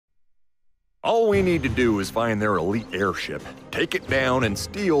All we need to do is find their elite airship, take it down, and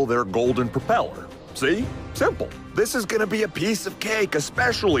steal their golden propeller. See? Simple. This is gonna be a piece of cake,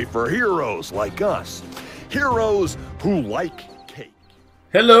 especially for heroes like us. Heroes who like cake.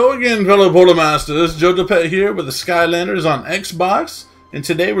 Hello again, fellow Portal Masters. Jojo Pet here with the Skylanders on Xbox. And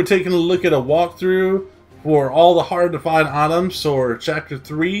today we're taking a look at a walkthrough for all the hard-to-find items for Chapter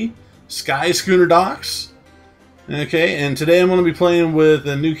 3, Sky Schooner Docks. Okay, and today I'm going to be playing with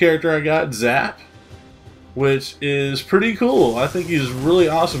a new character I got, Zap, which is pretty cool. I think he's really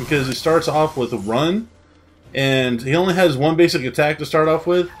awesome because he starts off with a run, and he only has one basic attack to start off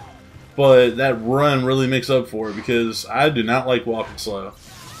with, but that run really makes up for it because I do not like walking slow.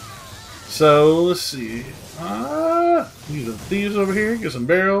 So, let's see. Use some thieves over here, get some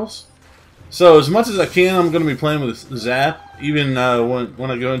barrels. So, as much as I can, I'm going to be playing with Zap, even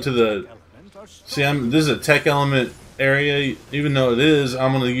when I go into the... See, this is a tech element area. Even though it is,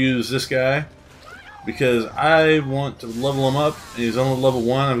 I'm going to use this guy because I want to level him up. He's only level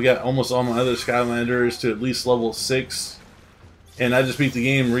 1. I've got almost all my other Skylanders to at least level 6. And I just beat the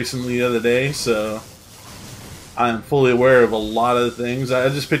game recently the other day, so I am fully aware of a lot of the things. I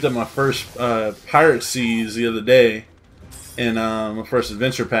just picked up my first Pirate Seas the other day in my first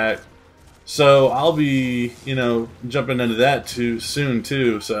adventure pack. So I'll be, jumping into that soon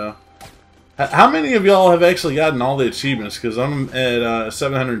too, so... How many of y'all have actually gotten all the achievements? Because I'm at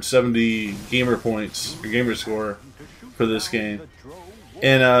 770 gamer points, or gamer score, for this game.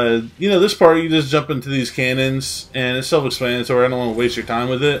 And, this part, you just jump into these cannons, and it's self-explanatory. I don't want to waste your time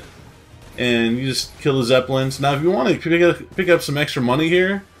with it. And you just kill the Zeppelins. Now, if you want to pick up some extra money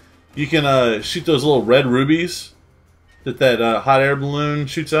here, you can shoot those little red rubies that hot air balloon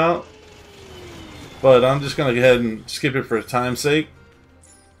shoots out. But I'm just going to go ahead and skip it for time's sake.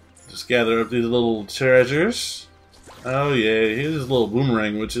 Just gather up these little treasures. Oh yeah, here's little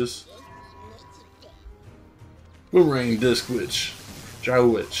boomerang witches. Boomerang disc witch. Gyro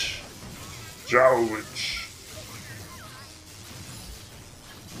witch. Gyro witch.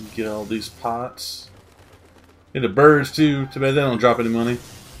 Get all these pots. Get the birds too. Too bad they don't drop any money.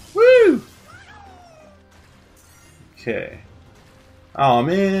 Woo! Okay. Oh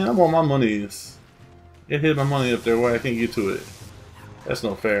man, I want my monies. It hit my money up there where I can't get to it. That's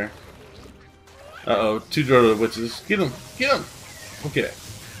no fair. Uh-oh, 2 Jordan witches. Get him! Get him! Okay.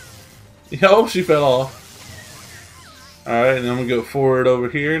 Oh, she fell off. Alright, and I'm going to go forward over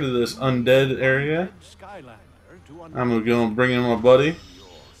here to this undead area. I'm going to go and bring in my buddy.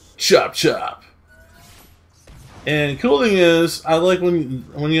 Chop chop! And cool thing is, I like when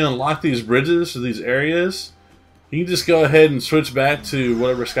you unlock these bridges or these areas, you can just go ahead and switch back to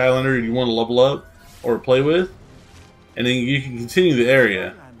whatever Skylander you want to level up or play with. And then you can continue the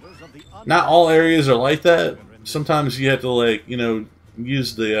area. Not all areas are like that. Sometimes you have to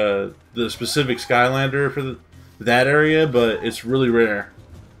use the specific Skylander for that area, but it's really rare.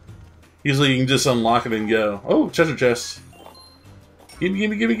 Usually you can just unlock it and go. Oh, treasure chests. Gimme,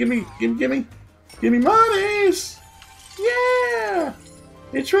 gimme, gimme, gimme, gimme, gimme. Gimme monies! Yeah!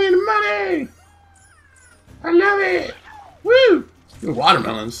 It's raining money! I love it! Woo!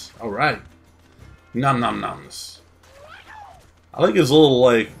 Watermelons. Alright. Nom nom noms. I like his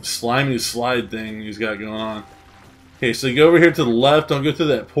little, slimy slide thing he's got going on. Okay, so you go over here to the left. Don't go through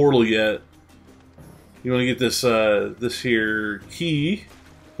that portal yet. You want to get this, this here key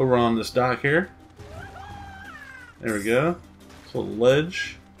over on this dock here. There we go. This little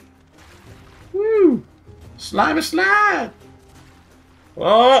ledge. Woo! Slimy slide! Oh,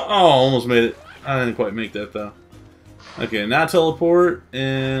 almost made it. I didn't quite make that, though. Okay, now teleport,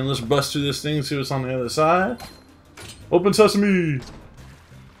 and let's bust through this thing and see what's on the other side. Open sesame!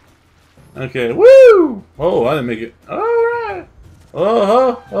 Okay, woo! Oh, I didn't make it. Alright!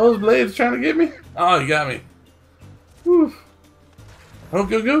 Oh, those blades trying to get me? Oh, you got me. Woo! Oh,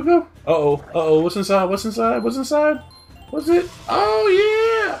 go, go, go! Uh-oh, what's inside? What's inside? What's inside? What's it? Oh,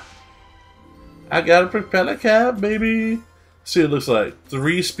 yeah! I got a propeller cap, baby! See what it looks like.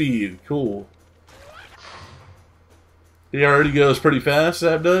 3 speed. Cool. He already goes pretty fast,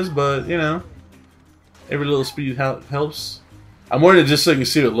 that does, but, every little speed helps. I'm wearing it just so you can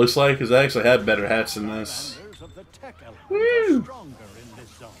see what it looks like, because I actually have better hats than this. Woo!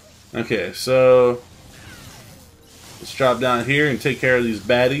 Okay, so let's drop down here and take care of these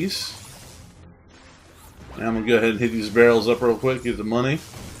baddies. And I'm going to go ahead and hit these barrels up real quick, get the money.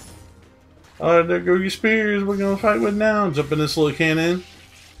 Alright, there go your spears we're going to fight with now. Jump in this little cannon.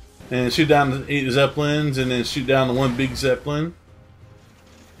 And shoot down the 8 Zeppelins, and then shoot down the 1 big Zeppelin.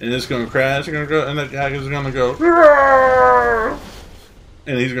 And it's going to crash, and that guy is going to go,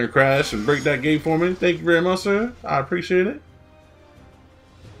 and he's going to crash and break that gate for me. Thank you very much, sir. I appreciate it.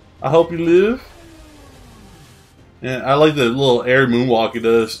 I hope you live. And I like the little air moonwalk he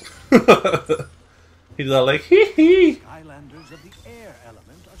does. He's all like, hee hee. Skylanders of the air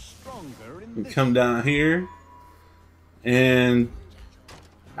element are stronger in this. Come down here. And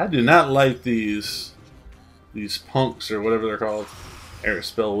I do not like these punks or whatever they're called. Air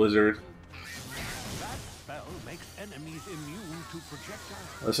spell wizard. That spell makes enemies immune to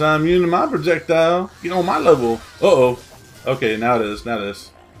projectiles. That's not immune to my projectile. Get on my level. Uh-oh. Okay, now it is. Now it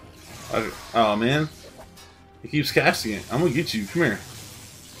is. Okay. Oh, man. He keeps casting it. I'm gonna get you. Come here.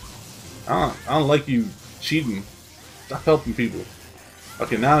 I don't like you cheating. Stop helping people.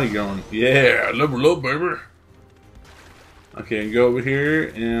 Okay, now you're going. Yeah, level up, baby. Okay, go over here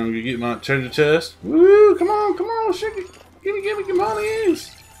and I'm gonna get my treasure chest. Woo! Come on, shake it. Give me, come on,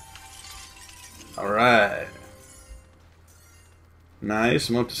 ease. Alright. Nice,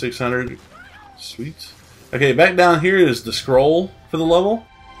 I'm up to 600. Sweet. Okay, back down here is the scroll for the level.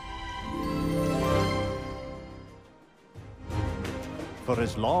 For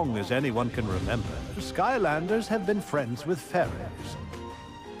as long as anyone can remember, Skylanders have been friends with fairies.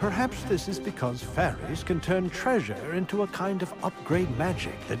 Perhaps this is because fairies can turn treasure into a kind of upgrade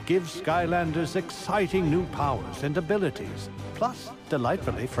magic that gives Skylanders exciting new powers and abilities, plus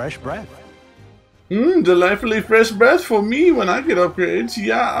delightfully fresh breath. Delightfully fresh breath for me when I get upgrades,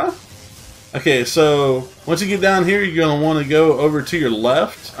 yeah. Okay, so once you get down here, you're going to want to go over to your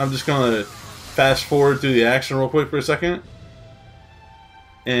left. I'm just going to fast forward through the action real quick for a second.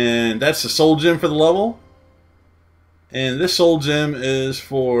 And that's the soul gem for the level. And this soul gem is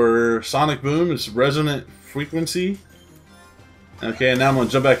for Sonic Boom. It's resonant frequency. Okay, and now I'm going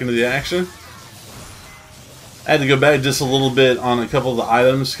to jump back into the action. I had to go back just a little bit on a couple of the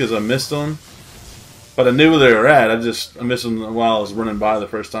items because I missed them. But I knew where they were at. I missed them while I was running by the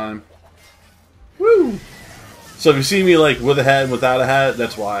first time. Woo! So if you see me like with a hat and without a hat,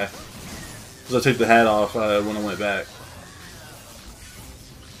 that's why. Because I took the hat off when I went back.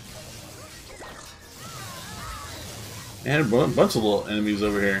 And a bunch of little enemies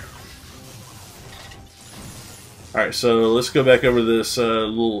over here. Alright, so let's go back over this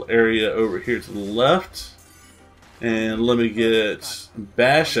little area over here to the left. And let me get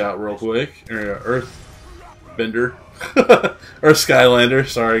Bash out real quick. Or Earthbender. Or Skylander.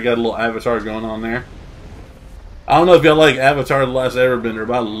 Sorry, got a little Avatar going on there. I don't know if y'all like Avatar The Last Airbender,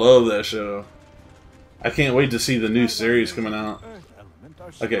 but I love that show. I can't wait to see the new series coming out.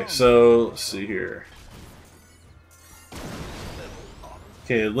 Okay, so let's see here.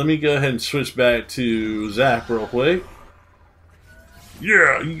 Okay, let me go ahead and switch back to Zap real quick.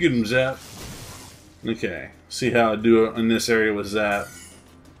 Yeah, you get him, Zap. Okay, see how I do it in this area with Zap.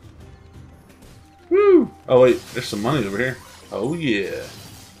 Woo! Oh wait, there's some money over here. Oh yeah.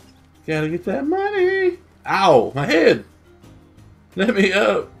 Gotta get that money. Ow, my head. Let me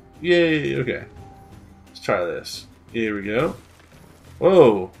up. Yay, okay. Let's try this. Here we go.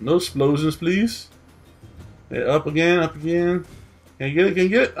 Whoa, no explosions, please. Okay, up again, up again. Can you get it? Can you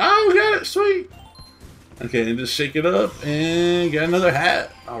get it? Oh, got it! Sweet! Okay, and just shake it up and get another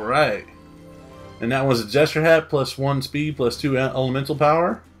hat. Alright. And that was a gesture hat plus 1 speed plus 2 elemental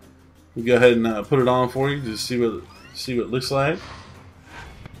power. We'll go ahead and put it on for you to see what it looks like.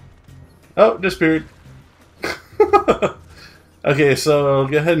 Oh, disappeared. Okay, so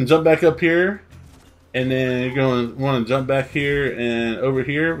go ahead and jump back up here. And then you're going to want to jump back here and over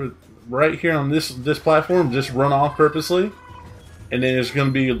here. But right here on this platform, just run off purposely. And then there's going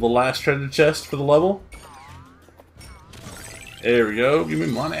to be the last treasure chest for the level. There we go. Give me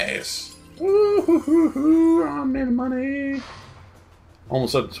money. Woo-hoo-hoo-hoo. I made money.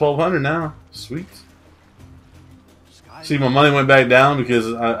 Almost up to 1,200 now. Sweet. See, my money went back down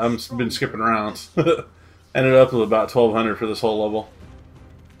because I've been skipping around. Ended up with about 1,200 for this whole level.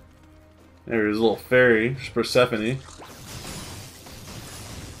 There's a little fairy. Persephone.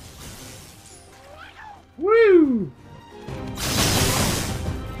 Woo!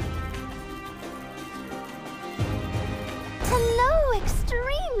 Hello,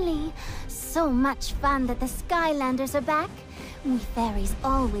 extremely! So much fun that the Skylanders are back. We fairies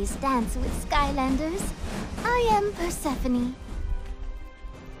always dance with Skylanders. I am Persephone.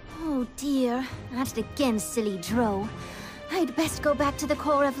 Oh dear, at it again, silly Dro. I'd best go back to the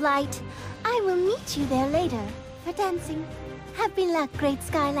Core of Light. I will meet you there later for dancing. Happy luck, great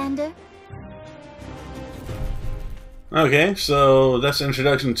Skylander. Okay, so that's the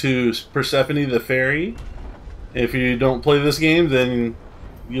introduction to Persephone the Fairy. If you don't play this game, then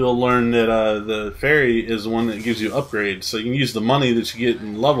you'll learn that the fairy is the one that gives you upgrades. So you can use the money that you get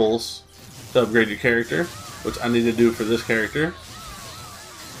in levels to upgrade your character, which I need to do for this character.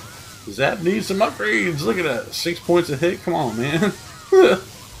 Zap needs some upgrades. Look at that. 6 points a hit. Come on, man.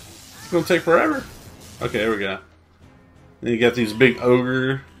 gonna take forever. Okay, there we go. Then you got these big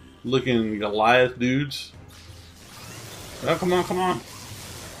ogre-looking Goliath dudes. Oh, come on, come on.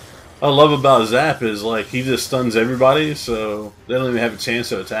 What I love about Zap is, like, he just stuns everybody, so they don't even have a chance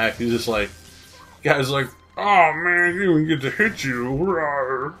to attack. He's just like, guys like, oh man, you didn't get to hit you.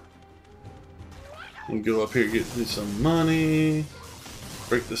 Rawr. And go up here, get some money,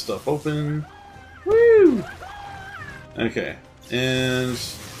 break this stuff open. Woo! Okay, and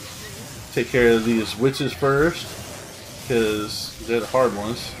take care of these witches first, because they're the hard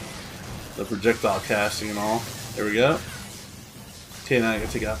ones. The projectile casting and all. There we go. Okay, now I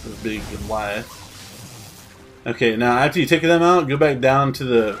gotta take out this big Goliath. Okay, now after you take them out, go back down to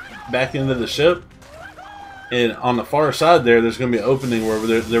the back end of the ship. And on the far side there's going to be an opening where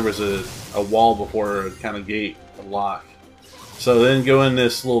there was a wall before, a kind of gate, a lock. So then go in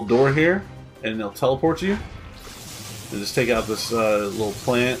this little door here, and they'll teleport you. And just take out this little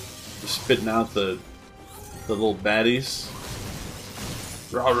plant, just spitting out the little baddies.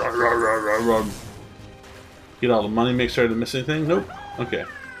 Get all the money, make sure I didn't miss anything. Nope. Okay.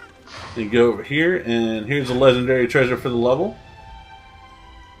 Then go over here, and here's a legendary treasure for the level.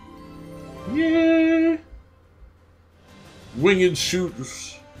 Yeah. Winged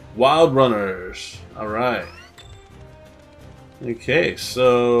shooters, wild runners. All right. Okay,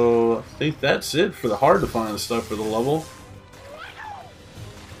 so I think that's it for the hard to find stuff for the level.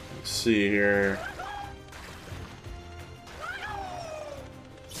 Let's see here.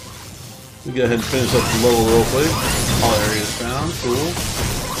 We'll go ahead and finish up the level real quick. All areas found. Cool.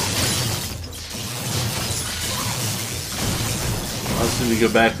 I just need to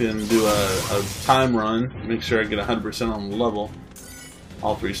go back and do a time run. Make sure I get 100% on the level.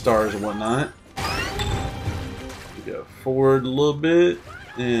 All 3 stars and whatnot. Go forward a little bit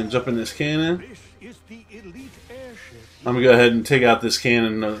and jump in this cannon. I'm going to go ahead and take out this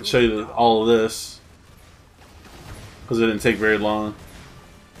cannon and show you all of this, because it didn't take very long.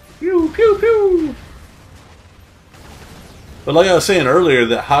 Pew, pew, pew. But like I was saying earlier,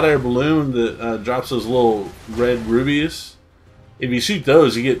 that hot air balloon that drops those little red rubies, if you shoot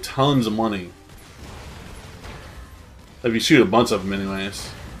those, you get tons of money. If you shoot a bunch of them anyways.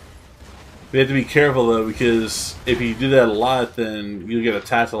 You have to be careful though, because if you do that a lot, then you'll get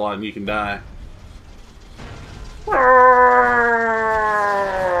attacked a lot and you can die.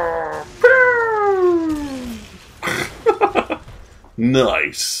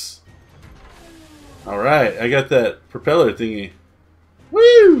 Nice. Alright, I got that propeller thingy.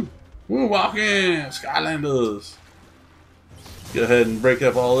 Woo! We're walking! Skylanders! Go ahead and break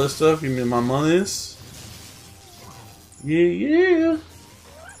up all this stuff. Give me my monies. Yeah, yeah.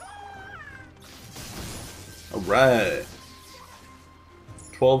 Alright.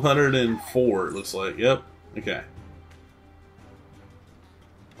 1,204 it looks like. Yep. Okay.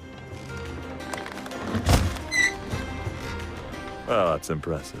 Oh, that's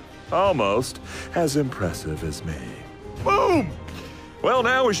impressive. Almost as impressive as me. Boom! Well,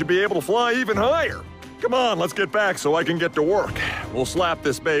 now we should be able to fly even higher. Come on, let's get back so I can get to work. We'll slap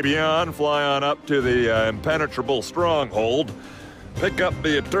this baby on, fly on up to the impenetrable stronghold, pick up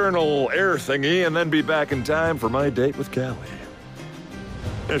the eternal air thingy, and then be back in time for my date with Callie.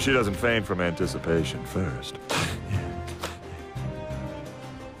 If she doesn't faint from anticipation first.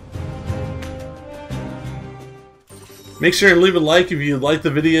 Make sure and leave a like if you liked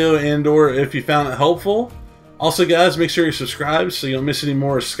the video and or if you found it helpful. Also, guys, make sure you subscribe so you don't miss any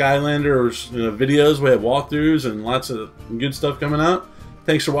more Skylanders videos. We have walkthroughs and lots of good stuff coming out.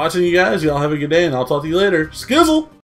 Thanks for watching, you guys. Y'all have a good day, and I'll talk to you later. Skizzle!